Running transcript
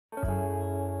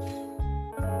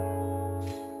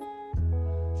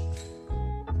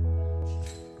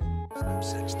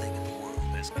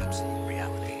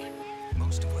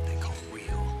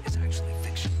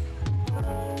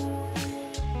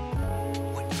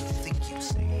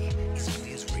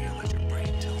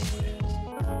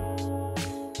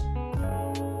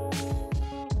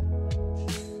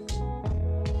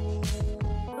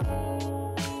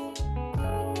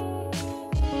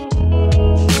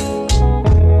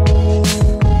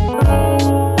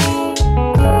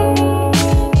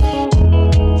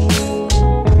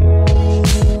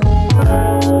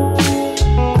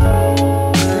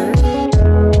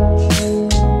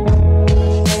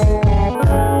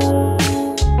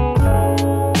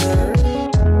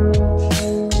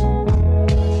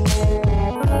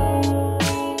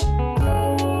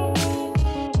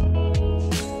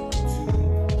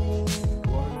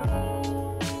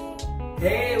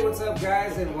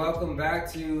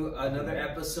to another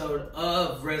episode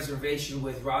of Reservation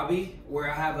with Robbie, where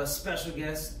I have a special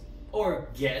guest, or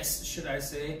guest, should I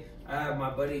say. I have my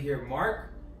buddy here,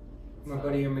 Mark, my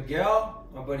buddy here, Miguel,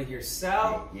 my buddy here,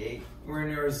 Sal. We're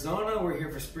in Arizona. We're here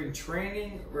for spring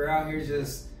training. We're out here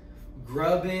just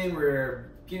grubbing. We're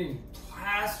getting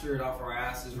plastered off our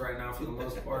asses right now for the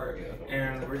most part.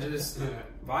 And we're just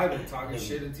vibing, talking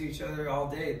shit into each other all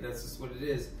day. That's just what it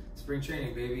is. Spring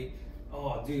training, baby.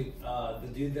 Oh, dude, the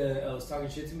dude that was talking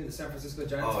shit to me, the San Francisco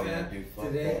Giants fan, dude,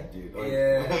 today. That, dude.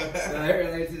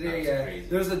 Earlier today, yeah. Crazy.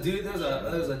 There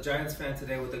was a Giants fan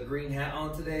today with a green hat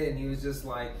on today, and he was just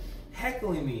like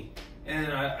heckling me.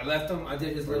 And I left him. I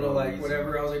did his little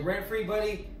whatever. I was like, rent free,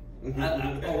 buddy.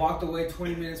 I walked away.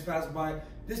 20 minutes passed by.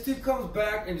 This dude comes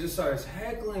back and just starts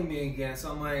heckling me again.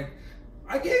 So I'm like,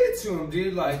 I gave it to him,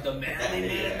 dude. Like the manly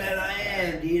man that I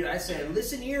am, dude. I said,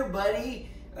 listen here, buddy.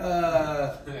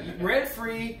 Rent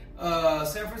free,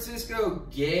 San Francisco,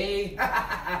 gay.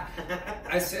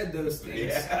 I said those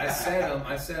things. Yeah.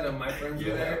 I said them. My friends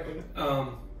were there.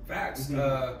 Facts.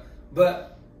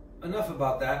 But enough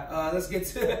about that. Let's get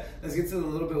to a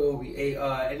little bit what we ate.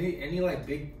 Any like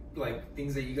big like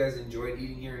things that you guys enjoyed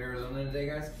eating here in Arizona today,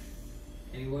 guys?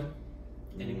 Anyone?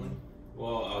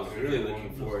 Well, I was really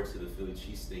looking forward to the Philly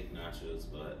cheesesteak nachos,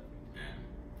 but man.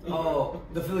 Oh,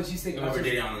 the Philly cheesesteak nachos.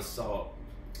 Overdid it on the salt.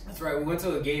 That's right. We went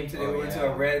to a game today. We went to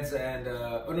a Reds and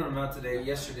not today.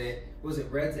 Yesterday. Was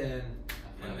it Reds and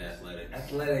Athletics?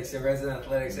 Athletics. Yeah, Reds and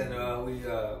Athletics, and we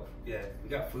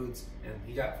got foods, and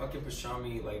he got fucking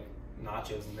pastrami like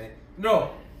nachos, and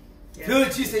Philly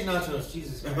cheesesteak nachos.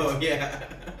 Jesus Christ. Oh yeah.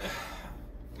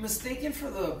 Mistaken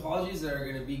for the apologies that are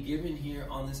going to be given here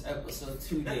on this episode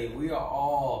today. We are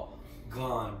all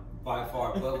gone by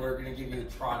far, but we're going to give you a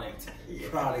product,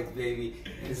 baby.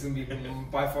 And it's going to be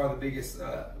by far the biggest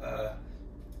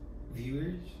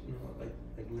viewers, like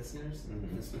listeners.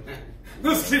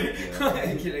 Just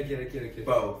kidding.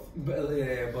 Both. But,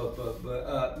 yeah, both.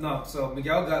 But no, so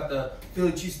Miguel got the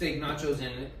Philly cheesesteak nachos,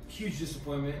 and huge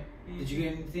disappointment. Did you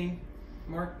get anything,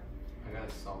 Mark? I got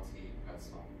a salty.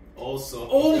 Also,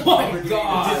 oh my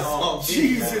God,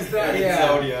 Jesus, that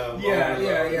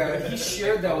yeah. He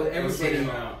shared that with everybody.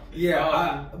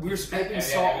 Yeah, we were scraping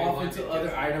salt off into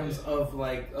other items of the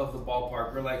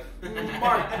ballpark. We're like,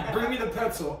 Mark, bring me the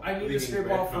pencil. I need to scrape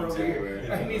off for over here.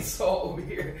 I need salt over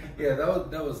here. Yeah,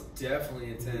 that was definitely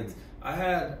intense. I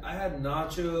had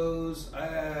nachos.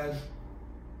 I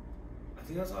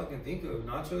think that's all I can think of.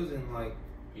 Nachos and like.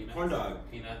 Corn dog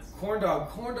bites.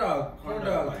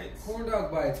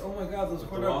 Oh my God, those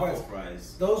corn dog bites.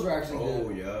 Fries. Those were actually good. Oh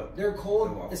yeah. They're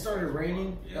cold. It started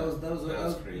raining. Yeah. That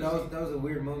was a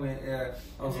weird moment. Yeah,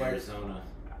 I was like, Arizona.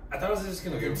 I thought it was just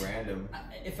gonna get random.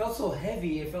 It felt so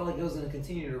heavy. It felt like it was gonna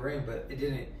continue to rain, but it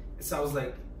didn't. So I was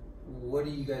like, what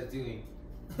are you guys doing?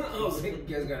 I was like,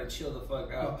 you guys gotta chill the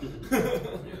fuck out.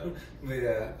 But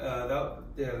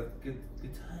good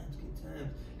times.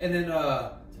 And then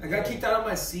I got kicked out of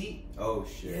my seat. Oh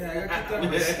shit. Yeah, I got kicked out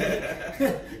of my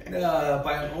seat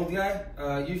by an old guy.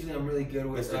 Usually I'm really good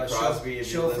with Mr. Crosby,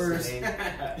 chauffeurs.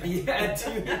 Yeah,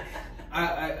 dude.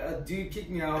 A dude kicked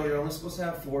me out. You're only supposed to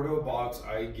have 4 to a box.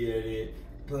 I get it,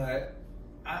 but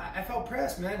I felt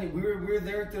pressed, man. We were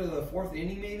there to the 4th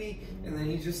inning maybe, and then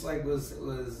he just like was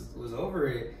over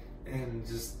it, and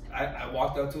just I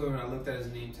walked up to him and I looked at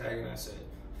his name tag and I said,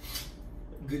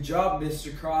 "Good job,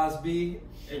 Mr. Crosby."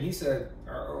 And he said,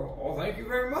 "Oh, thank you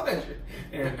very much."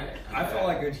 And I felt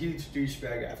like a huge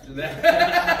douchebag after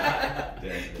that.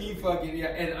 He fucking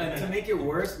And to make it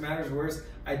worse,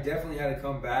 I definitely had to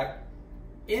come back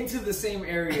into the same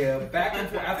area, back and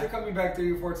forth, after coming back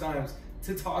 3 or 4 times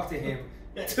to talk to him,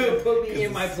 to put me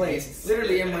in my place,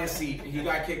 literally in my seat. He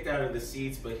got kicked out of the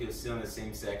seats, but he was still in the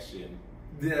same section.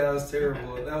 Yeah, that was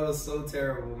terrible. That was so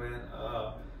terrible, man.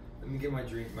 Let me get my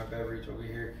beverage over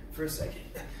here for a second,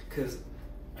 because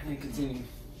I need to continue.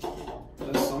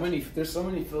 There's so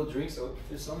many filled drinks.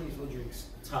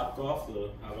 Top Golf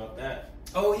though, how about that?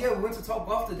 Oh yeah, we went to Top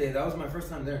Golf today. That was my first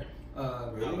time there.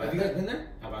 Really? Have you guys been there?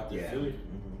 How about the food?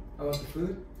 How about the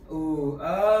food? Ooh,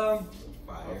 fire.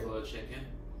 Buffalo chicken.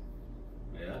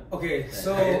 Yeah. Okay,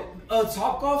 so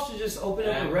Top Golf should just open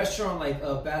up a restaurant like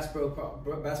Bass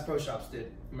Pro Shops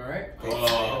did. Am I right?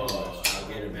 Oh,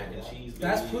 alligator mac and cheese. Baby.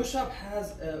 Bass Pro Shop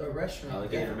has a restaurant.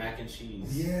 Alligator mac and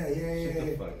cheese. Yeah. Shut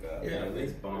the fuck up. Yeah,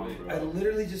 it's bomb, bro. I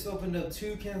literally just opened up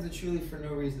 2 cans of chili for no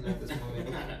reason at this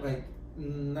moment. Like,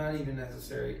 not even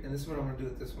necessary. And this is what I'm gonna do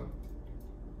with this one.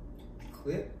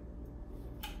 Clip.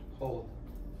 Hold.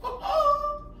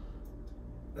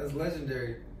 That's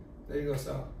legendary. There you go,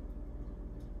 Sal.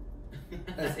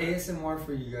 That's ASMR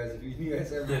for you guys, if you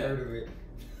guys ever heard of it.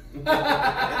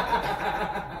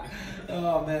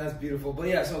 Oh man, that's beautiful. But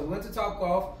yeah, so we went to Top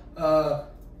Golf.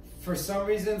 For some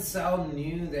reason, Sal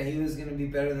knew that he was gonna be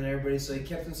better than everybody, so he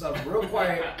kept himself real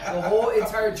quiet the whole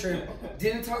entire trip.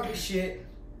 Didn't talk to shit.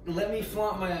 Let me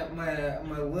flaunt my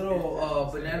little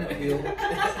banana peel,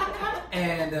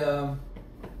 and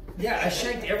yeah, I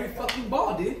shanked every fucking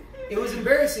ball, dude. It was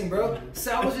embarrassing, bro.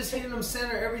 Sal was just hitting them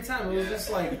center every time. It was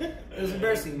just like, it was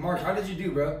embarrassing. Mark, how did you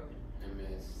do, bro? I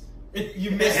missed.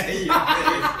 You missed. You're missing.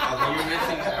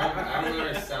 I don't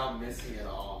remember Sal missing at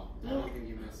all. I don't think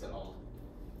you missed at all.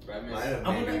 But I missed.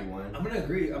 I'm gonna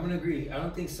agree. I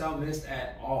don't think Sal missed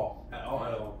at all. At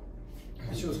all.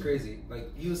 That shit was crazy. Like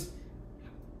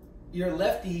you're a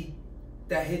lefty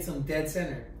that hits him dead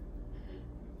center.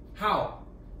 How?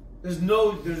 There's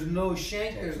no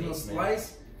shank. There's no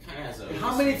slice.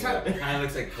 How many times? Kind of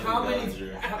looks like how many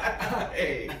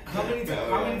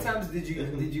times did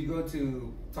you go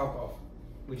to Top Golf?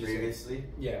 Previously?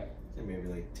 Yeah. Maybe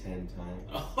like 10 times.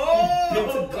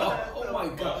 Oh my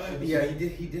god! Yeah,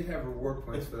 he did have reward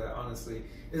points for that. Honestly,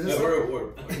 is this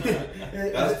reward points?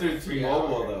 That's through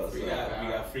T-Mobile though. We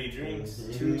got free drinks.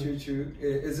 True.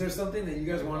 Is there something that you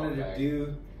guys wanted to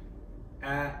do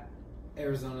at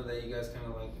Arizona that you guys kind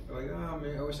of like, oh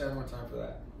man, I wish I had more time for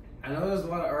that? I know there's a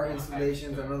lot of art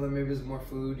installations. I know that maybe there's more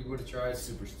food you would have tried.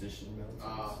 Superstition,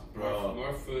 bro.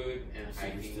 More food and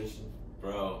hiking. Superstition.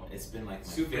 Bro, it's been like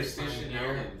my Superstition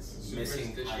Mountains.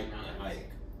 Missing hike.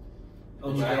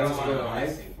 Oh, I Miguel, wanted to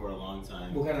hike for a long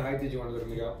time. What kind of hike did you want to go to,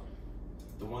 Miguel?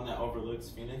 The one that overlooks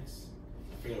Phoenix.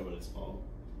 I forget what it's called.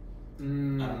 I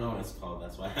Mm. don't know what it's called.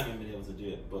 That's why I haven't been able to do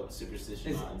it. But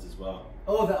Superstition Mountains as well.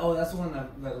 Oh, that's the one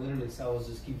that literally Sal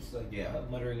just keeps like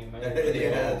muttering in my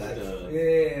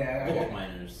ear. The gold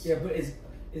miners. Yeah, but is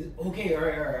okay. All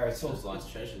right. So there's lost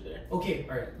treasure there. Okay,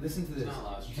 all right. Listen to this. It's not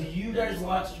lost Do treasure. you guys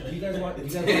watch? Do you guys watch? You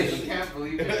can't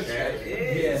believe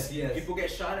it. Yes. People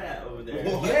get shot at over there.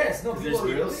 Yes, no. There's People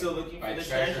people still looking for the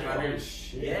treasure.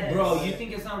 hunters. Yes. Bro, you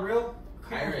think it's not real?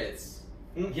 Pirates.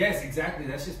 Yes, exactly.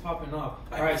 That's just popping off.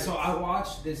 All right, so I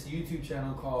watched this YouTube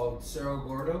channel called Cerro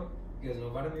Gordo. You guys know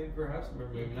about it, maybe perhaps,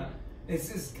 maybe not. It's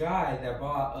this guy that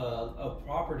bought a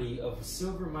property of a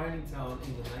silver mining town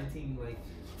in the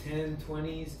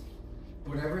 1020s,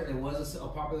 whatever. It was a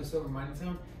popular silver mining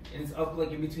town, and it's up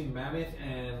like in between Mammoth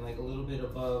and like a little bit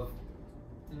above.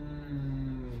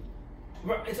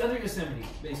 It's under Yosemite,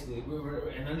 basically,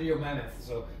 and under your Mammoth.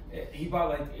 So he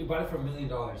bought it for $1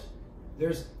 million.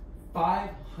 There's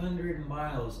 500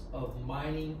 miles of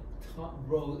mining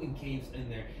road and caves in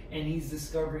there, and he's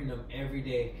discovering them every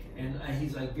day. And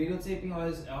he's like videotaping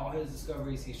all his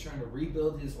discoveries. He's trying to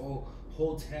rebuild his whole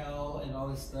hotel and all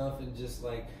this stuff, and just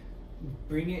like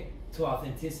bring it to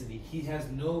authenticity. He has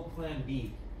no plan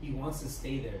B. He wants to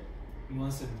stay there. He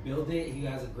wants to build it. He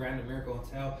has a Grand America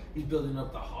Hotel. He's building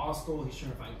up the hostel. He's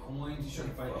trying to find coins. He's trying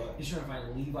to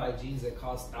find Levi jeans that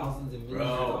cost thousands and millions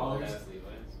of dollars.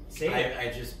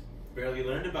 I just barely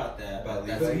learned about that.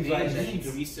 That's Levi a thing that you jeans.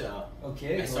 can resell.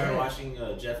 Okay. I started watching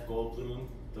Jeff Goldblum,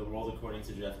 The World According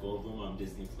to Jeff Goldblum on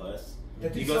Disney Plus.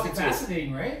 That dude's so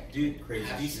fascinating, right? Dude, Crazy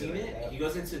have you shit seen like it? that. He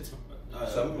goes into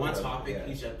one topic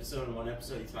each episode. In one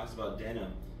episode, he talks about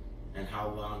denim and how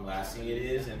long lasting it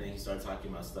is, and then he started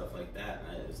talking about stuff like that.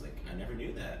 And I was like, I never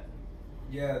knew that.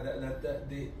 Yeah, that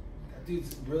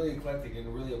dude's really eclectic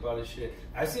and really about his shit.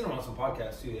 I've seen him on some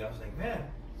podcasts too. I was like, man,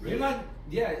 really? You're not.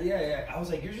 Yeah. I was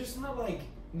like, you're just not like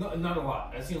not a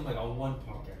lot. I've seen him like on one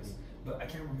podcast, but I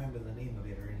can't remember the name of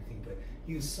it or anything. But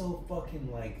he was so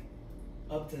fucking like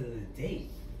up to the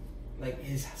date, like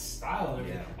his style. And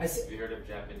yeah. Have you heard of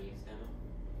Japanese denim?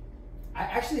 I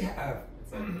actually have.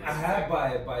 I have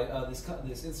by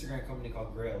this Instagram company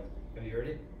called Grailed. Have you heard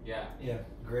it? Yeah. Yeah,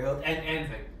 Grailed and It's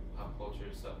like pop culture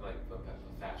stuff, like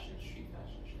fashion, street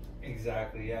fashion shit.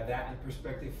 exactly. Yeah, that and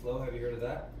Perspective Flow. Have you heard of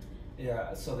that?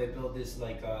 Yeah. So they build this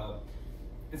like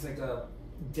it's like a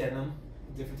denim,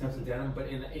 different types of denim, but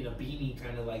in a beanie,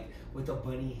 kind of like with a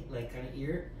bunny like kind of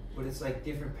ear, but it's like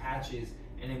different patches,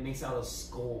 and it makes out a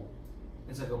skull.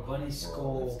 It's like a bunny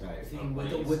skull thing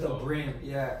with a brim,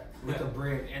 with a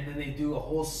brim, and then they do a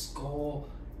whole skull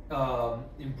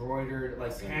embroidered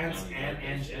like pants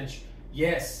and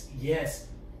yes,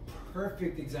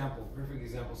 perfect example,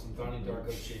 some Donnie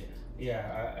Darko shit.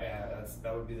 Yeah,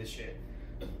 that would be the shit.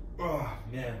 Oh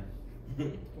man,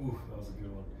 ooh, that was a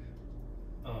good one.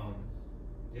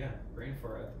 Yeah, brain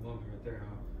fart at the moment right there,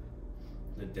 huh?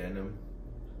 The denim.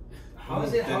 How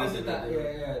is it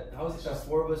that how is it that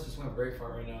four of us just went brain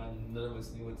fart right now and none of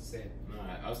us knew what to say? No,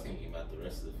 I was thinking about the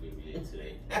rest of the food we ate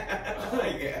today.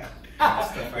 Yeah.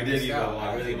 Stuff We did eat a lot.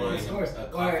 I really wanted Of course. a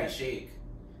coffee shake.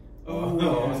 Oh,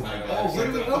 my oh, gosh. where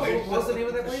do we go? What was the name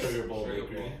of that place? Sugar Bowl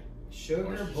Bakery.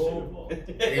 Sugar Bowl. He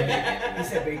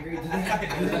said bakery.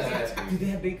 Do they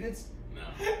have baked goods?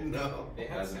 No. No. They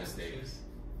had That's a sandwiches. mistake.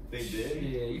 They did?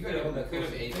 Yeah, you could have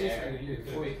ate there. You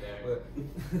could have ate there.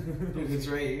 If it's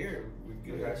right here, we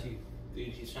I good. got you. Dude,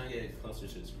 he's trying to get closer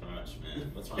to his crotch, man.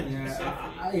 What's wrong with you?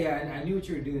 Yeah, yeah, I knew what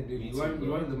you were doing, dude. Me You too, wanted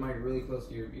bro. the mic really close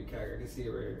to your cat. I can see it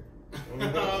right here.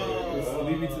 Oh.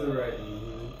 Leave me to the right.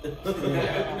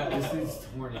 Yeah, this is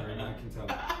horny right now. I can tell.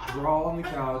 We're all on the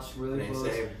couch, really Nice close.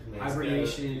 save. Nice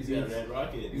Hibernation. He's got a red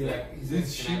rocket. Yeah, he's Can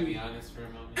I be shooting. honest for a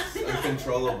moment?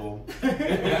 Uncontrollable.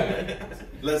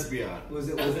 Let's be honest.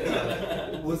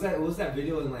 Was that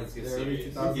video in like the early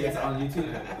 2000s on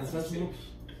YouTube? Untouchable?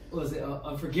 Was it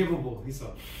Unforgivable? He saw.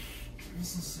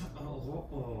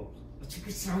 A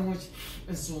chicken sandwich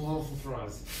and some waffle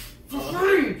fries for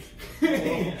free.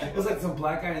 It was like some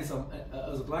black guy and it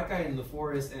was a black guy in the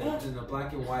forest and a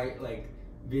black and white like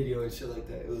video and shit like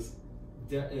that. It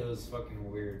was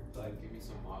fucking weird. Like, Give me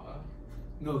some waffle.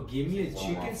 no, give me a Some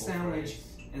chicken waffle sandwich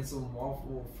fries. and some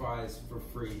waffle fries for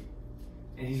free.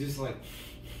 And he's just like,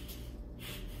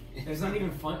 it's not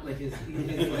even fun. Like it's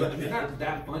not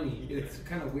that funny. It's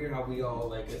kind of weird how we all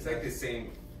like. It's like the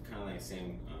same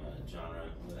genre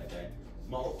with that guy.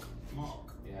 Malk.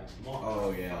 Yeah. Malk.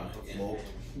 Oh, yeah. Malk.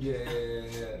 Yeah.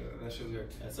 That shit was weird.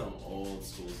 That's some old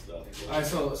school stuff. All right,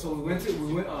 so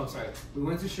we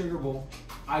went to Sugar Bowl.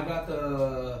 I got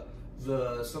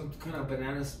some kind of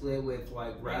banana split with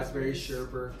like raspberry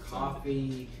sherbet,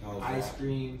 coffee, ice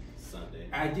cream. Sunday.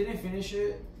 I didn't finish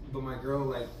it, but my girl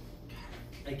like,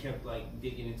 I kept like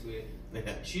digging into it.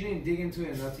 She didn't dig into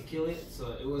it enough to kill it,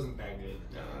 so it wasn't that good.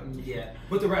 Yeah,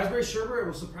 but the raspberry sherbet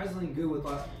was surprisingly good with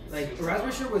like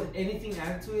raspberry sherbet with anything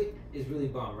added to it is really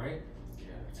bomb, right?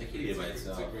 I could eat it by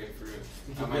itself. It's a grapefruit.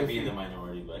 I might be in the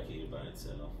minority, but I could eat it by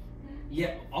itself.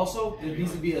 Yeah. Also, there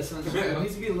needs to be a sun. There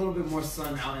needs to be a little bit more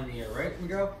sun out in the air, right,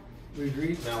 Miguel? We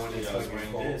agreed. Not when it's I was fucking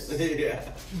wearing cold. this.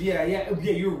 Yeah.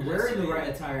 You're wearing the right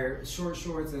attire, short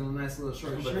shorts and a nice little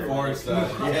short But shirt. Forest Yo,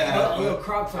 stuff. Yeah. Yo,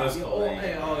 crop top. That's Yo, cool,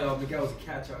 yo, Miguel was a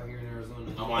catch out here in Arizona.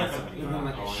 I wanted something. Looking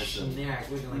like I a wanted some snack.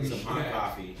 Looking like a hot snack.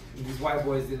 coffee. These white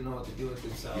boys didn't know what to do with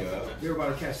themselves. Yeah. They were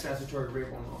about to catch statutory rape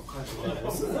on all kinds of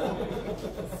levels.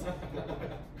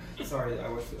 Sorry, I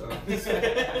was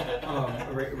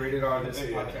rated R this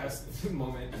podcast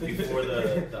moment. Before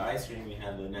the ice cream, we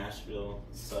had the Nashville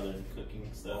Southern cooking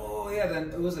stuff. Oh yeah,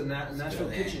 then it was a Nashville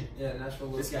Good. kitchen. Yeah,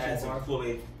 Nashville. This guy had some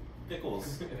Kool-Aid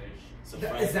pickles. Some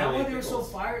fried Is that why Kool-Aid they were so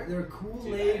pickles. fire? They're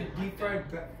Kool-Aid deep fried.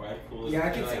 Fried Kool-Aid. Yeah, I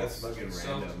can pickles. tell. That's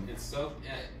fucking random. It's so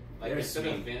like They're instead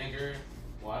of sweet. vinegar,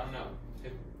 well I don't know,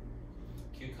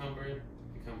 cucumber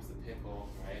becomes the pickle,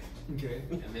 right? Okay.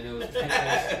 And then it was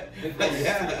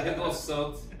Yeah. pickles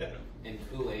soaked in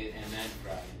Kool-Aid and then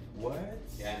fried. What?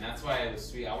 Yeah, and that's why it was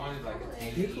sweet. I wanted like a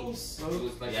tangy. Pickles It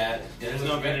was like Yeah, there's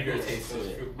no vinegar pickles, taste to was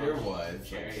it. fruit There punch, was.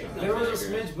 cherry. There was a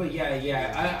smidge, but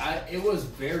yeah. It was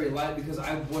very light because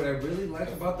what I really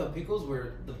liked about the pickles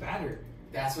were the batter.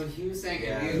 That's what he was saying.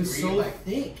 Yeah. And we It was agreed, so like,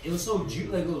 thick. It was so juicy.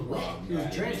 Like it was wet. It was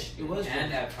Right. drenched. It was.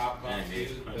 and at Top Golf And too,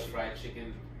 it's the crunchy. fried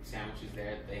chicken sandwiches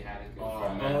there, they had a good Oh,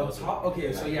 fried. man. Oh, top.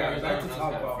 Okay, so yeah, back to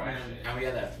Top Golf, man. And we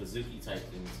had that Pizookie type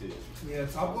thing too. Yeah,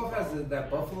 Top Golf has that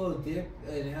buffalo dip,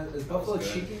 and it has it's buffalo good.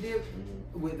 chicken dip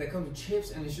Mhm. with that comes with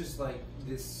chips, and it's just like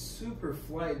this super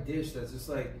flight dish that's just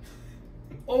like,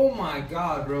 oh my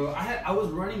god, bro! I was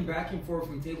running back and forth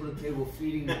from table to table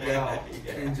feeding the gal,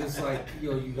 Yeah. and just like,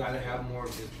 yo, you gotta have more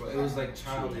of this, bro. It was like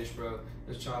childish, bro. It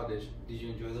was childish. Did you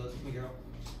enjoy those, Miguel?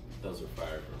 Those were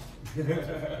fire,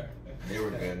 They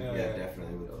were good. Yeah,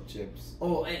 definitely with the chips.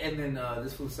 Oh, and then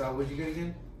this food salad. What'd you get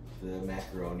again? The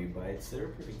macaroni bites, they were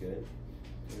pretty good.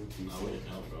 They were bro. I decent. wouldn't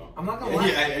know, bro. I'm not gonna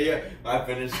lie. Yeah. I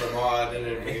finished them all. I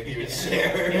didn't even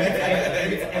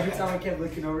share. Every time I kept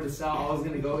looking over to Sal, I was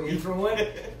gonna go in for one,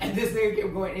 and this nigga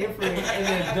kept going in for it and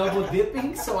then double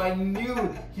dipping. So I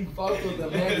knew he fucked with the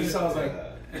man. So I was like,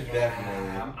 definitely.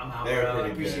 I'm out, They were bro.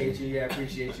 pretty Appreciate good. you. Yeah,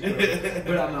 appreciate you. Bro.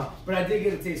 But I'm out. But I did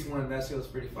get a taste one. That shit was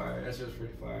pretty fire. That shit was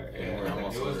pretty fire. Yeah, we're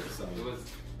almost It was over some.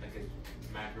 like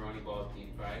a macaroni ball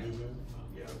deep fried. Mhm.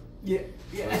 Yeah,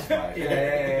 That was fire.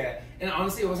 yeah. And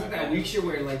honestly, it wasn't that weak shit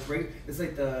where it like break. It's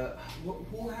like the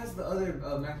who has the other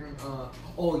macaroni?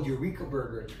 Eureka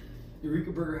Burger.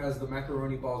 Eureka Burger has the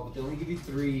macaroni balls, but they only give you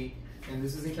 3. And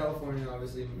this is in California,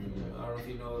 obviously. Mhm. I don't know if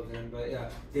you know of them, but yeah,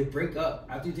 they break up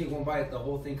after you take one bite. The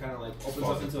whole thing kind of like opens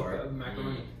Falls up into apart. a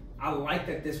macaroni. I like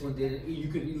that this one did. You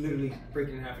could literally break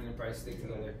it in half and then probably stick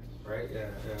together, right? Yeah.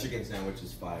 Chicken sandwich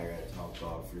is fire at Top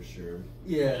Golf for sure.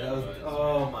 Yeah, that was.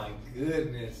 Oh my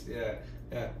goodness, yeah.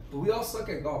 Yeah, but we all suck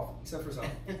at golf except for Sal.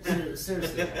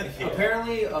 Seriously.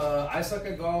 Apparently, I suck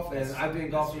at golf, and I've been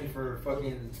golfing for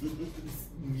fucking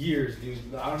years, dude.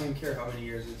 I don't even care how many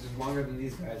years. It's just longer than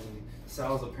these guys, and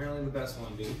Sal's apparently the best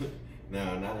one, dude.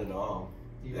 No, not at all.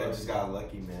 I just got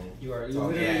lucky, man. You are. You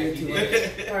literally too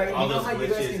much. All right, you know how you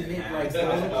guys can hit like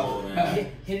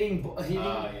hitting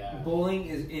bowling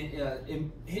is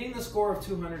hitting the score of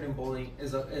 200 in bowling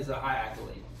is a high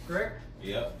accolade, correct?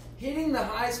 Yep. Hitting the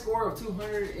high score of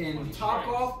 200 in top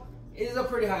golf is a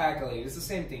pretty high accolade. It's the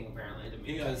same thing apparently to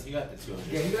me. He got the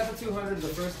 200. Yeah, he got the 200 the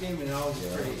first game, and I was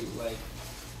pretty like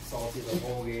salty the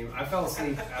whole game. I fell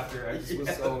asleep after. I just was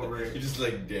so over it. You're just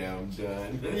like, damn,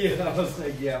 done. Yeah, I was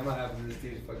like, yeah, I'm not having this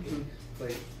dude fucking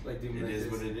play like do me It like is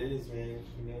this. what it is, man.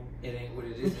 You know. It ain't what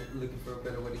it is. Looking for a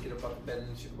better way to get up out the bed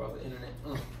and shit about the internet.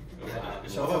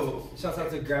 Shouts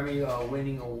out to Grammy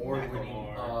winning award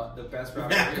winning the best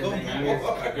rapper in the year.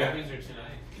 Grammys are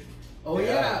tonight. Oh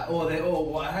yeah.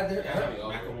 I had their.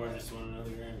 Macklemore just won another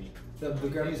Grammy. The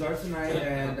Grammys are tonight,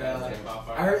 and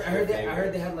I heard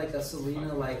they had like a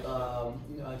Selena like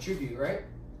tribute, right?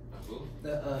 Who?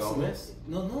 Gomez?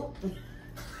 No.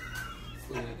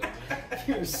 Selena Gomez.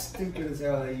 You're stupid as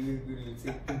hell that you didn't even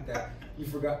think that. You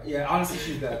forgot. Yeah, honestly,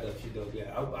 she's bad though. She's dope.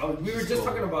 Yeah, we were just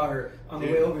talking about her on the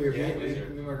way over here. Yeah, me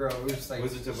and my girl. We were just like,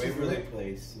 was it to Waverly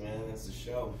Place, man? That's the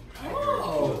show.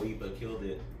 Oh. Dua Lipa killed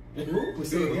it. Who?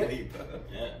 Was it again? Lipa.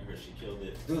 Yeah, I heard she killed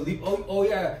it. Dua Lipa. Oh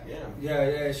yeah.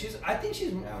 Yeah. I think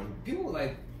she's people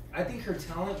like. I think her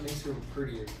talent makes her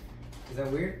prettier. Is that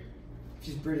weird?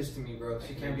 She's British to me, bro.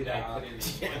 She can't be that hot.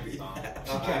 She can't be that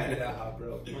hot,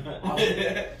 bro.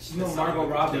 She's no Margot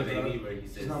Robbie, bro.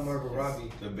 She's not Margot Robbie.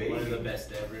 The baby. One of the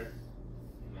best ever.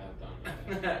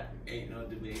 Ain't no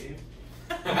debating.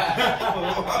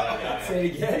 Say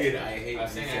it again. Dude, I hate I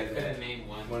was saying I that. couldn't name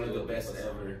one. One of the best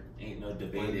ever. Ain't no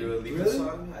debating. Do a Lipa Really?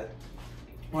 song?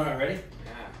 Alright, ready?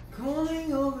 Yeah.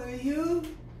 Calling over you.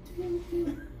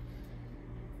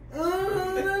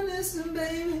 Oh, listen,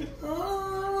 baby.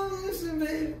 Oh, listen,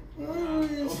 baby. Oh,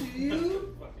 listen,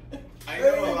 you. I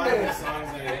know a lot of songs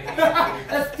I hate.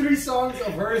 That's 3 songs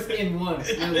of hers in one.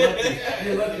 You're lucky.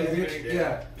 You're lucky, bitch.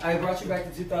 Yeah. I brought you back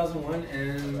to 2001,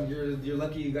 and you're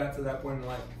lucky you got to that point in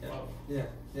life. Yeah.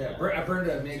 I burned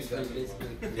a mixtape,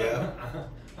 basically. Yeah.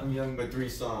 I'm young. But 3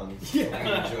 songs. Yeah.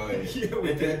 I enjoy it. Yeah,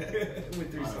 with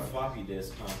 3 On a songs. floppy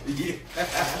disk, huh? Yeah.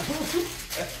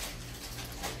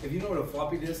 If you know what a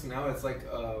floppy disk now, it's like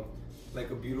a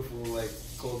beautiful like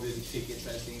golden ticket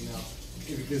type thing now,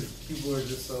 because people are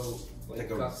just so Like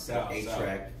a cuffed out.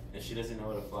 8-track. If she doesn't know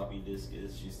what a floppy disk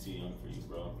is, she's too young for you,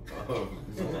 bro. Oh,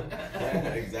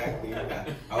 yeah, exactly. I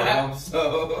would hope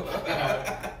so.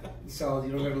 So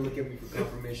you don't gotta look at me for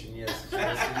confirmation. Yes, she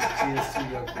is too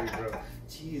young for you, bro.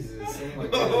 Jesus, oh my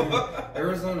God.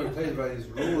 Arizona plays by these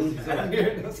rules. He's out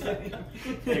here. No, just kidding.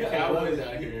 They're cowboys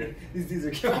out here. These dudes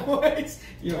are cowboys.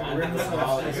 Yo,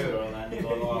 Lawless, bro. Not to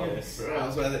go lawless.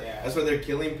 That's why they're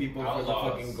killing people for the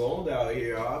fucking gold out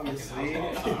here, obviously.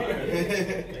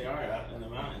 They are out in the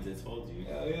mountains, I told you.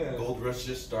 Hell yeah. Gold rush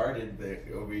just started there,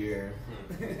 over here.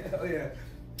 Hell yeah.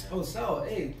 Oh, Sal,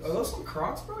 hey, are those some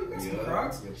Crocs, bro? You got some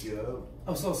Crocs? Yo.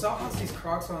 Oh, so Sal has these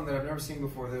Crocs on that I've never seen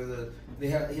before. He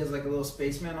has like a little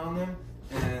spaceman on them,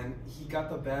 and he got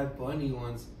the Bad Bunny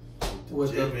ones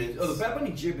with the Bad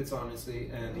Bunny gibbets, honestly.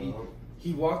 And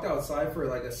he walked outside for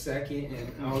like a second,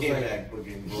 and I was like,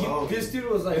 this dude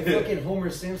was like fucking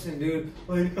Homer Simpson, dude.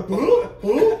 Like,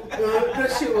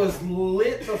 that shit was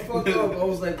lit the fuck up. I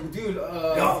was like, dude,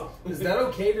 is that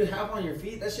okay to have on your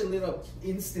feet? That shit lit up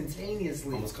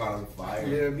instantaneously. Almost caught on fire.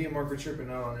 Yeah, me and Mark were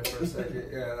tripping out on it for a second.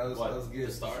 Yeah, that was good.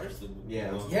 The stars?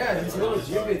 Yeah, His little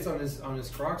gibbets on his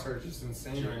Crocs are just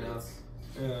insane right now.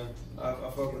 Yeah,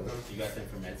 I fuck with them. You got them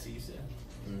from Etsy, you said?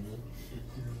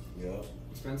 Yep.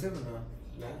 Expensive or not?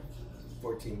 Nah.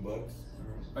 $14.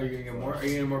 Are you gonna get more? Are you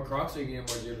gonna get more Crocs or are you gonna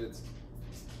get more gibbets?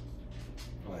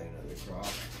 Like another Croc.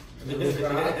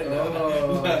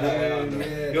 Oh,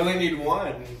 yeah. You only need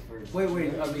one. Wait.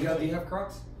 Do you have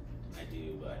Crocs? I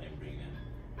do, but I didn't bring them.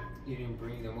 You didn't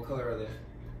bring them. What color are they?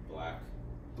 Black.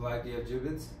 Black. Do you have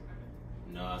gibbets?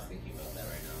 No, I was thinking about that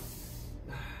right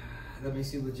now. That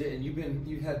makes you legit, and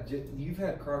you've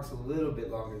had Crocs a little bit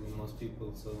longer than most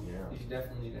people, so you should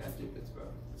definitely need to have gibbets, bro.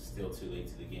 Still too late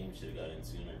to the game. Should have got in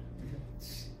sooner.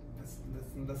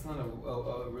 That's not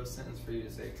a real sentence for you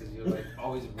to say, because you're like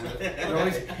always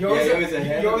you're always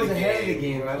ahead of the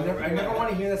game. I never want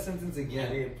to hear that sentence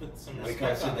again. Yeah, put some Like respect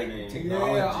I on said, the name.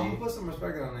 technology. Yeah, I'm gonna put some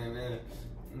respect on it, man.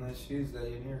 Nice shoes that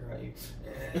you near got you.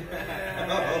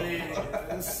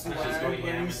 Just go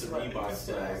ham with the Reebok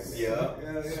swag. tags. Yeah.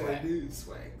 Yeah, I do.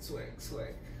 Swag.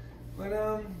 But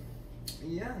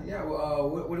Yeah. Well,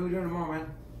 what are we doing tomorrow,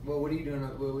 man? Well, what are you doing?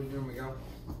 What are you doing, Miguel?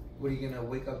 What are you gonna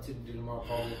wake up to do tomorrow?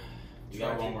 Probably. We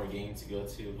got one more game to go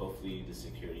to. Hopefully the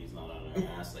security's not on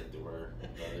our ass like they were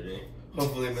the other day.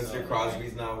 Hopefully Mr.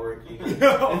 Crosby's not working.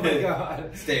 Oh my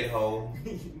god. Stayed home.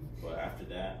 But after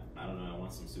that, I don't know. I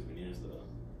want some souvenirs though.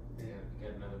 Yeah,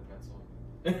 get another pretzel.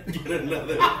 Get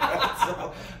another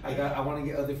pretzel. I want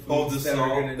to get other Hold foods the that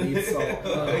salt. are gonna need salt.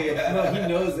 Yeah. No, he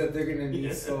knows that they're gonna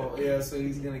need salt. Yeah, so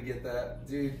he's gonna get that,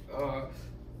 dude.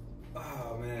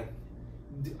 Oh man.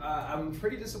 I'm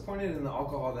pretty disappointed in the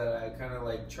alcohol that I kind of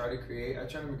like try to create. I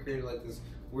tried to create like this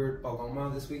weird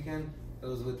paloma this weekend. It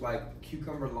was with like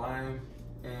cucumber, lime,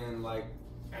 and like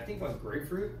I think like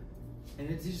grapefruit, and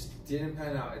it just didn't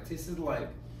pan out. It tasted like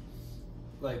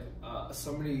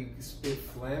somebody spit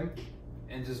phlegm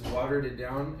and just watered it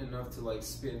down enough to like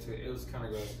spit into it. It was kind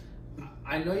of gross.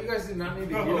 I know you guys did not need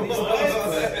to hear these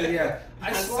things, but yeah,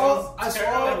 I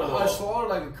swallowed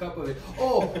like a cup of it.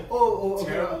 Okay.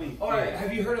 Terribly All right, thick.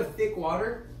 have you heard of thick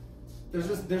water?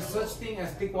 There's such thing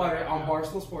as thick water on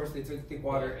Barstool Sports. They took thick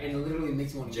water and it literally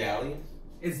makes you want to Jelly?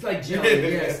 It's like jelly,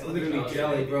 yes, literally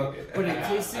jelly, bro. But it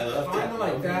tasted I love kind of that.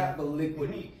 like that, but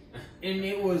liquidy. And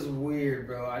it was weird,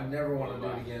 bro. I never want to do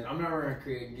it again. I'm never gonna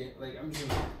create again. Like I'm just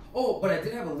gonna. Oh, but I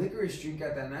did have a licorice drink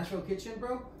at that Nashville kitchen,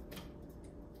 bro.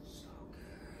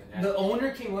 The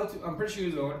owner came up to. I'm pretty sure he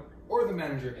was the owner or the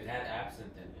manager. It had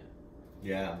absinthe in it.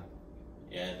 Yeah.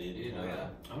 Yeah, dude. You know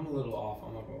that. I'm a little off.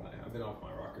 I'm not gonna lie. I've been off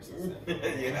my rocker since then.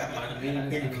 Yeah. My leaning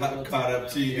has been Caught up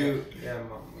to you.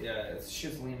 Yeah, it's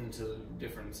shit's leaning to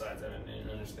different sides. I didn't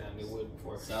understand it would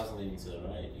before. Sal's leaning to the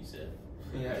right. You said.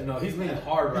 Yeah, no, he's leaning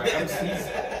hard right.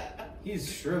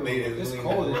 He's struggling. It's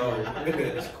cold in here.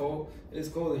 It's cold. It's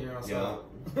cold in here outside.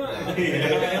 Yeah.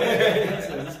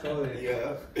 It's cold in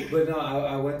here. Yeah. But no,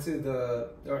 I went to the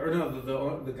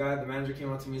guy, the manager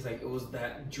came up to me. He's like, it was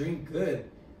that drink good,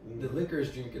 the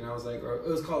licorice drink, and I was like, or it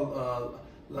was called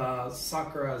La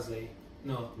Sacraze.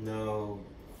 No.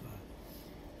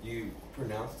 You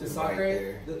pronounced The it Sacre, right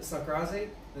there. the Sacraze,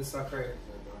 the Sacre.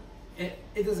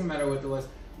 It doesn't matter what it was.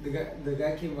 The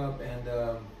guy came up and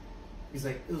he's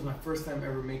like, it was my first time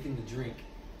ever making the drink,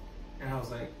 and I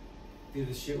was like, dude,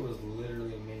 this shit was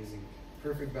literally amazing.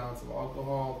 Perfect balance of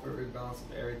alcohol, perfect balance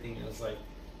of everything. It was like,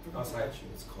 I was like,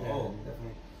 It's cold.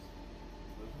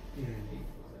 Yeah, definitely.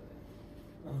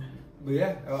 But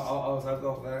yeah, I was hyped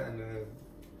off that, and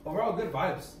overall good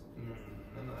vibes.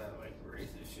 None of that like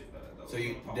racist shit that I thought. So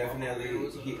you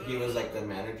definitely he was like the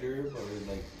manager or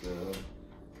like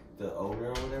the owner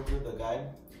or whatever, the guy?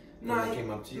 No, he came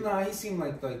up to you? No, he seemed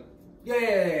like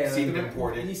yeah. Seemed like,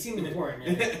 important. He seemed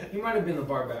important. Yeah. He might have been the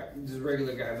bar back, just a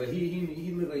regular guy, but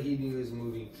he looked like he knew he was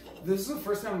moving. This is the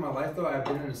first time in my life though I've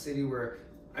been in a city where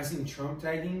I seen Trump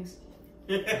taggings.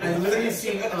 I literally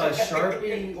seen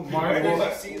Sharpie markers.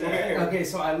 Okay,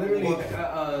 so I literally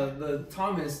the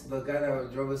Thomas, the guy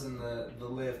that drove us in the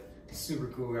lift, super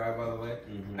cool guy by the way.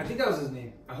 Mm-hmm. I think that was his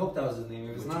name. I hope that was his name.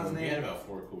 If it's not his We name, had about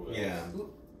 4 cool guys. Yeah.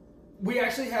 we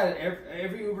actually had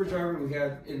every Uber driver we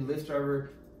had and Lyft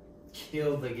driver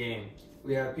killed the game.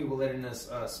 We had people letting us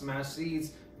smash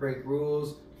seats, break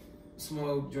rules,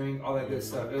 smoke, drink, all that good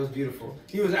stuff. It was beautiful.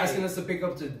 He was asking us to pick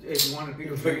up if you wanted to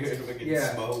pick up drinks.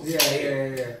 Yeah. Smoke.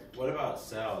 Yeah. What about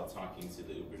Sal talking to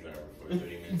the Uber driver for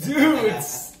 30 minutes?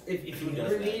 Dude, if Who you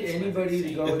does ever that? need anybody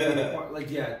to go to the park, like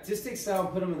just take Sal and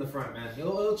put him in the front, man.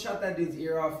 He'll chop that dude's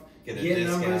ear off. Get a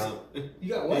discount. Numbers. You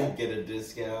got what? Get a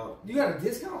discount. You got a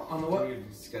discount on the what? You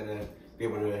just gotta be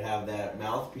able to have that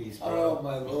mouthpiece, bro. Oh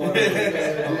my lord.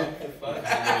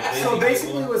 So So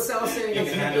basically what Sal's saying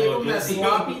is he handle gave a him that busy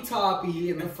sloppy toppy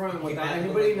in the front without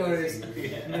anybody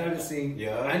noticing.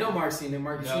 Yeah. I know Mark's seen it.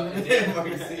 Mark, you No, seen Yeah, it?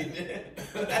 Mark's seen it.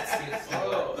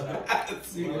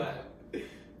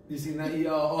 You seen that?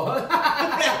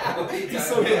 He's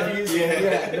so confused.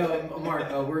 Yeah. No, Mark,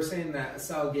 we're saying that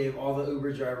Sal gave all the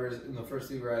Uber drivers in the first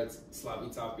 2 rides sloppy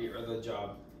toppy or the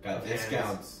job Got of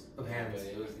discounts. of hands. But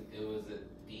it was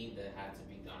a deed that had to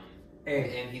be done.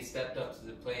 Hey. And he stepped up to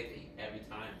the plate every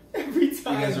time. Every You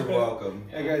time. guys are bro. welcome.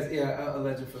 Hey guys, a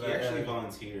legend for He that. actually Yeah.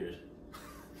 volunteered.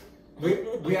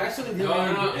 We actually did.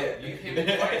 No. You came in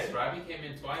twice. Robbie came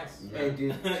in twice. Hey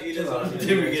dude, He chill just out. wanted to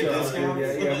Did we get Chill out, discounts?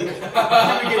 dude. Yeah. Did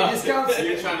we get discounts?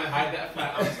 You're trying to hide that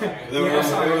fact. I'm sorry.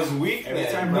 There was weak Every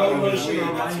then. time No Robbie was lotion weak,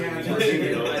 on my that's what hands we or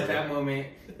did. anything at that moment.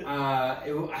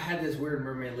 I had this weird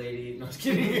mermaid lady. No, I was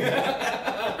kidding.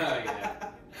 Yeah.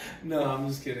 No, I'm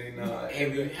just kidding. No, Hey,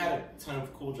 we've had a ton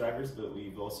of cool drivers, but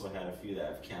we've also had a few that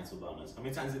have canceled on us. How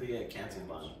many times did they get canceled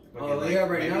on? Oh, yeah,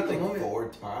 right maybe now at the like moment. 4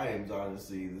 times,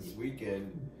 honestly, this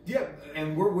weekend. yeah,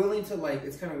 and we're willing to like.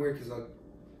 It's kind of weird because like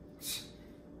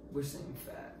we're sitting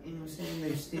fat. You know what I'm saying?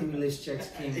 Their stimulus checks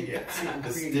came. The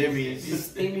stimmies. The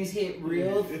stimmies hit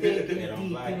real thick and deep. You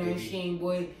know what I'm saying,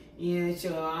 boy? Yeah,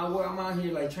 so I'm out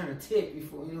here like trying to tip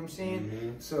before, you know what I'm saying?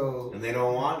 Mm-hmm. So and they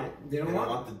don't want it. They don't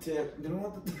want the tip. They don't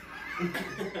want the tip.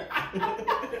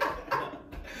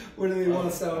 What do they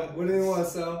want, Sal? What do they want,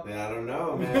 Sal? I don't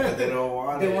know, man. But they don't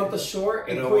want it. They want the short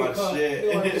and they don't quick want shit.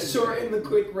 They want the short and the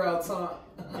quick routes, huh?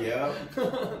 Yeah.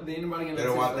 They don't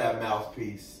want that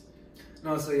mouthpiece.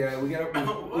 No, so yeah, we got.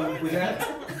 We got.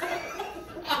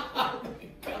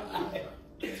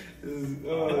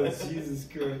 Oh, Jesus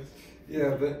Christ.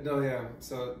 Yeah, but no, yeah.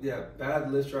 So yeah, bad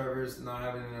Lyft drivers not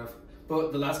having enough.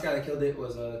 But the last guy that killed it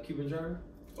was a Cuban driver.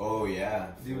 Oh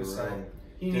yeah, dude was like,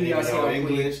 he didn't even know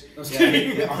English.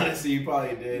 Yeah, honestly, he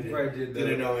probably did. He probably did.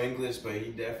 Didn't know English, but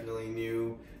he definitely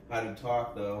knew how to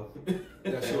talk though.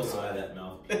 That shows why that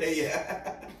mouth.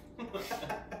 Yeah.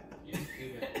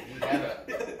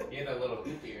 He had a little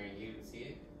hoop earring. You didn't see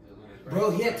it?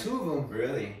 Bro, he had two of them.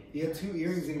 Really? He had two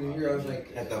earrings in the ear. I was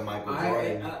like, at the Michael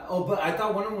Jordan. But I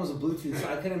thought one of them was a Bluetooth, so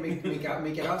I couldn't make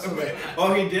it out. So like,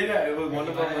 oh, he did. It was one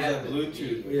of them was a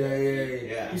Bluetooth.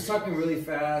 Yeah. He was talking really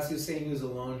fast. He was saying he was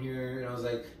alone here, and I was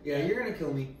like, yeah, you're gonna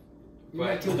kill me. You're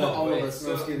gonna kill all of us.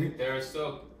 No, I'm kidding. There was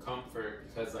still comfort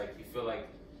because like you feel like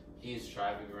he's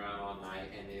driving around all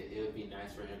night, and it would be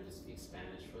nice for him to speak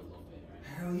Spanish for a little bit, right?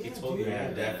 Hell yeah, he told dude. me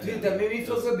that. Dude, that made me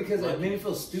feel good because it made me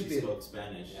feel stupid. She spoke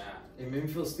Spanish. Yeah. It made me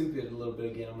feel stupid a little bit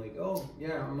again. I'm like, oh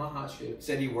yeah, I'm a hot shit.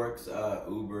 Said he works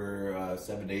Uber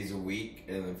 7 days a week,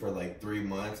 and then for like 3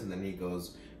 months, and then he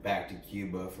goes back to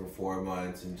Cuba for 4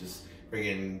 months and just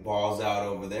bringing balls out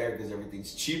over there because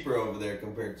everything's cheaper over there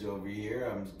compared to over here.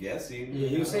 I'm guessing. Yeah,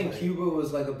 he was saying like, Cuba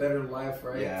was like a better life,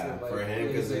 right? Yeah, like, for him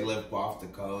because he lived off the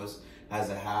coast, has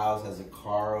a house, has a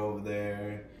car over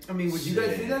there. I mean, would you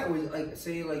guys do that? Would like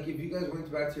say like if you guys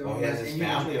went back to your home he has his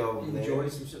family over there, enjoy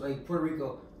some shit like Puerto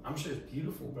Rico? I'm sure it's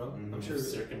beautiful, bro. Mm-hmm. I'm sure if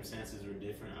circumstances were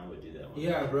different, I would do that.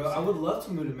 Yeah, bro. I would love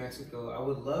to move to Mexico. I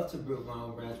would love to build my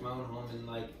own branch, my own home,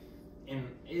 and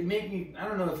it made me. I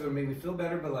don't know if it would make me feel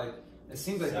better, but like it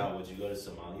seems like. Sal, would you go to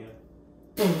Somalia?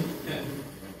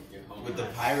 With the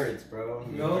pirates, bro.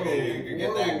 No, you could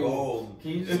get that gold.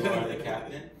 Can you just go to the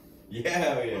captain?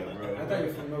 Yeah, bro. I thought you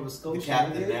were from Nova Scotia. The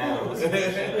captain now.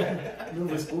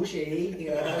 Nova Scotia,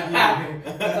 eh? I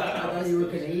thought you were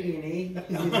Canadian, eh?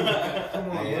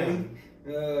 Come on, buddy.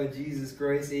 Oh, Jesus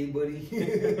Christ, eh, buddy?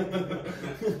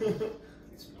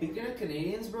 Speaking of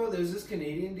Canadians, bro, there's this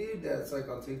Canadian dude that's like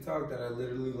on TikTok that I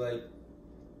literally like.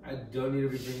 I don't need to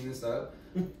be bringing this up.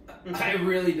 I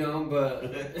really don't, but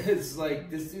it's like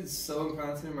this dude's so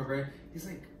implanted in my brain.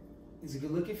 He's a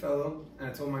good-looking fellow, and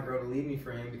I told my girl to leave me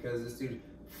for him because this dude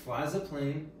flies a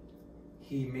plane.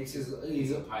 He makes his.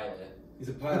 He's a pilot. He's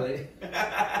a pilot.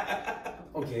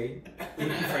 Okay.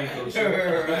 Franco.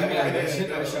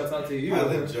 Shouts out to you.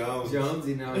 Pilot Jones.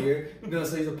 Jonesy now here. No,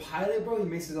 so he's a pilot, bro. He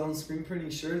makes his own screen printing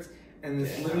shirts, and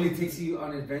this literally takes you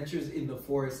on adventures in the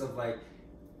forest of like.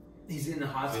 He's in a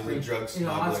hot spring. In a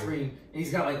hot spring, and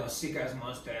he's got like a sick ass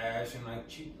mustache and like.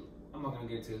 I'm not gonna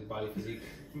get into his body physique,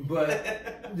 but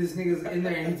this nigga's in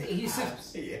there and he's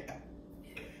just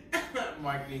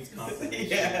Mark needs confidence.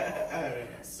 Yeah.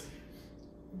 Yes.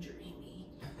 Dreamy.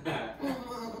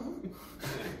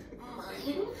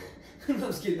 I'm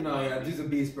just kidding. No, yeah, dude's a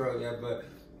beast, bro. Yeah, but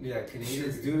yeah,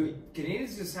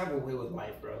 Canadians just have a way with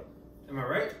life, bro. Am I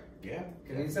right? Yeah.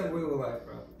 Canadians have a way with life,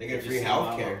 bro. They get free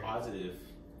healthcare. Positive.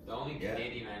 The only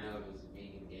Canadian I know was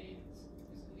Vegan Gaines.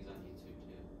 He's on YouTube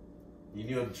too. You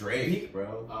knew Drake,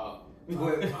 bro. Oh.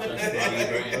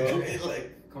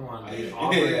 Come on, dude.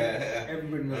 Yeah.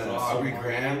 Everybody knows Aubrey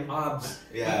Graham. Obs.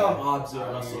 Yeah. I thought Obs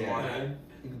are Russell Martin.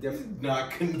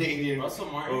 Not Canadian. Russell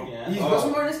Martin, yeah. Russell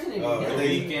Martin is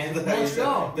Canadian.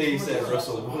 Montreal. They said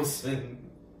Russell Wilson.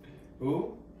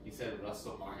 Who? He said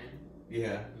Russell Martin?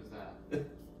 Yeah. Who's that?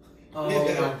 Oh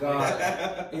my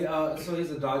god. Yeah, so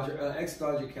he's a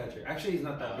ex-Dodger catcher. Actually, he's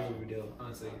not that big of a deal,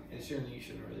 honestly. You shouldn't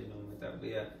really know him like that, but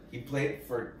yeah. He played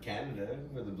for Canada,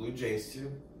 for the Blue Jays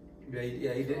too. Yeah,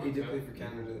 he did play for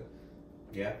Canada.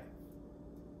 Yeah.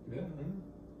 Yeah.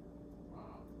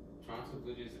 Wow. Toronto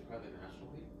Blue Jays are part of the National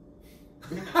League?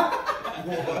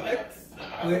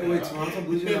 What? Wait, Toronto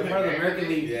Blue Jays are part of the American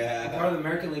League. Yeah. Part of the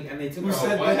American League, and they took. Who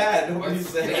said that? Nobody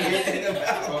said anything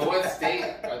about. Well, what state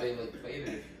are they like played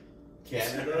in?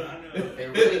 Canada. They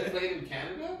really played in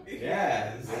Canada?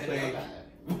 Yeah. I didn't know that.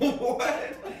 What?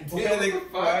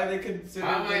 Why are they considered?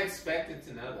 How am I expected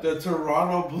to know that? The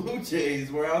Toronto Blue Jays.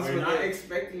 Where else We're would not they?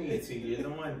 expecting you to. You're the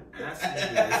one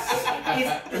asking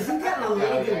this. Isn't that a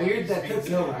little bit weird that the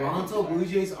Toronto Blue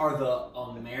Jays are the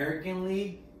American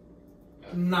League,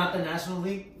 not the National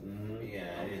League?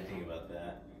 Yeah, I didn't think about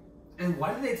that. And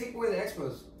why did they take away the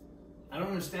Expos? I don't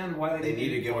understand why they need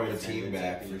to give them a team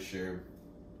back for sure.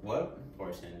 What? Poor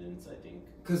attendance, I think.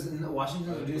 Because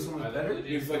Washington would do so much better.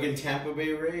 You're fucking Tampa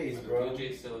Bay Rays, bro. Blue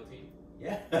Jays still a team.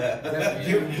 Yeah.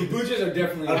 The Blue Jays are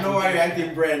definitely. I don't know why you're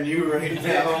acting brand new right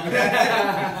now.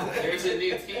 There's a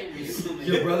new team recently.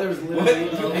 Your brother's literally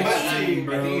I team,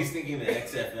 bro. think he's thinking the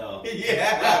XFL.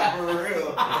 Yeah, for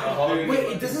real.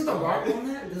 Wait, doesn't The Rock own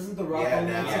that? Doesn't The Rock own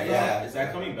that? Yeah. Is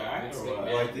that coming back? Or what?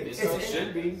 Well, I think so. It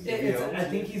should be. I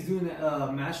think he's doing a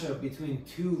mashup between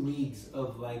two leagues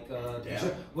of like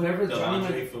whatever The Johnny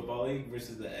Lingerie Football League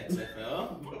versus the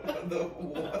XFL. The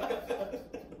what?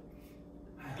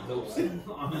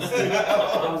 Honestly,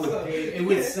 I would pay. It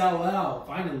would sell out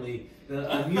finally.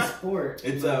 A new sport.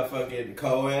 It's a fucking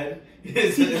co-ed.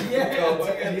 It's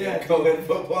Yeah. co-ed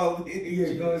football league.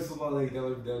 Yeah, co-ed football league. That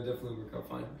would definitely work out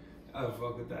fine. I would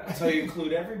fuck with that. That's how you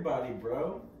include everybody,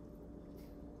 bro.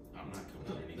 I'm not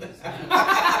complaining.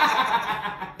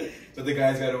 But the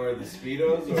guys gotta wear the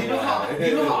Speedos? Or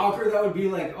you know how awkward that would be?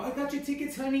 Like, oh, I got your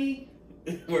tickets, honey.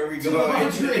 Where we To the going?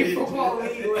 lingerie football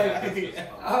league. Like,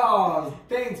 oh,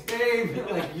 thanks, babe.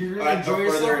 Like, you're gonna enjoy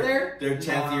yourself there? Their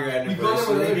 10th year anniversary. You go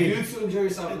there with other dudes to enjoy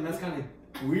yourself, and that's kind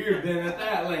of weird. Then at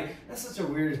that, like, that's such a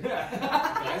weird.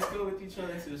 Guys go with each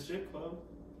other to the strip club.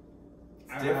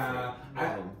 It's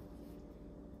different.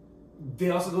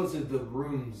 They also go to the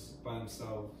rooms by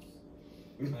themselves.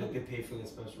 Like, they pay for the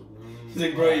special rooms. It's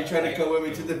like, bro, you trying to come with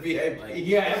me to the VIP?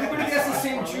 Yeah, everybody gets the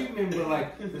same treatment, but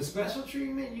like the special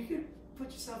treatment, you could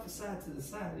put yourself aside to the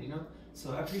side, you know.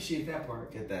 So I appreciate that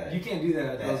part. Get that. You can't do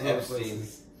that at those other Epstein.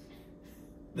 places.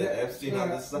 The Epstein on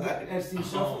the side. The Epstein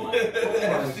shuffle. The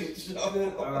Epstein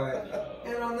shuffle. All right.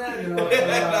 And on that note,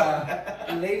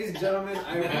 ladies and gentlemen,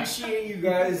 I appreciate you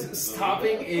guys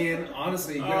stopping in.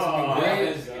 Honestly, you guys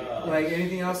have been great. Like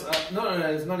anything else? No,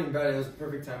 it's not even bad. It was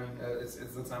perfect timing. It's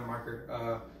the time marker.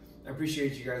 I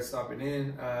appreciate you guys stopping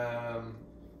in. I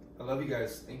love you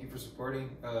guys. Thank you for supporting.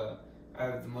 I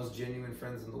have the most genuine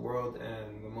friends in the world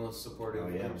and the most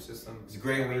supportive system. It's a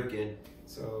great weekend.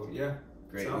 So yeah.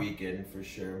 Great weekend for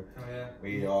sure. Oh yeah.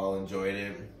 We all enjoyed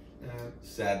it.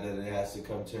 Sad that it has to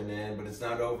come to an end, but it's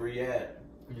not over yet.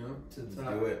 You know, Let's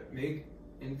do it. Mig,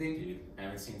 anything? Dude, I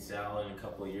haven't seen Sal in a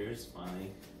couple of years.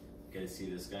 Finally, get to see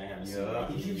this guy.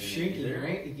 He keeps shrinking,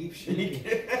 right? He keeps shrinking.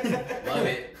 Love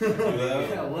it. I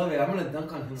love it. I'm gonna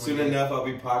dunk on him. Soon enough, I'll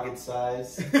be pocket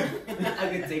size. I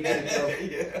can take it.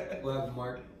 Yeah. We'll have the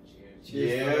mark.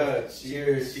 Cheers. Yeah.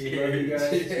 Cheers. Love you guys.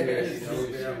 Cheers.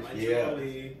 Yeah.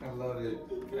 I love it.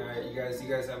 All right, you guys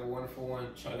have a wonderful one.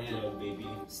 Chocolate, baby.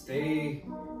 Stay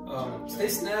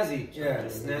snazzy. Yeah,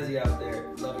 snazzy out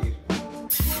there. Love you.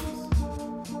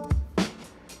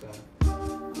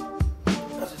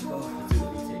 Let's just go. Let's do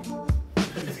the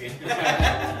retake.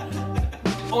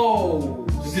 Oh,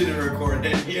 Just didn't record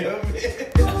any of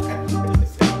it.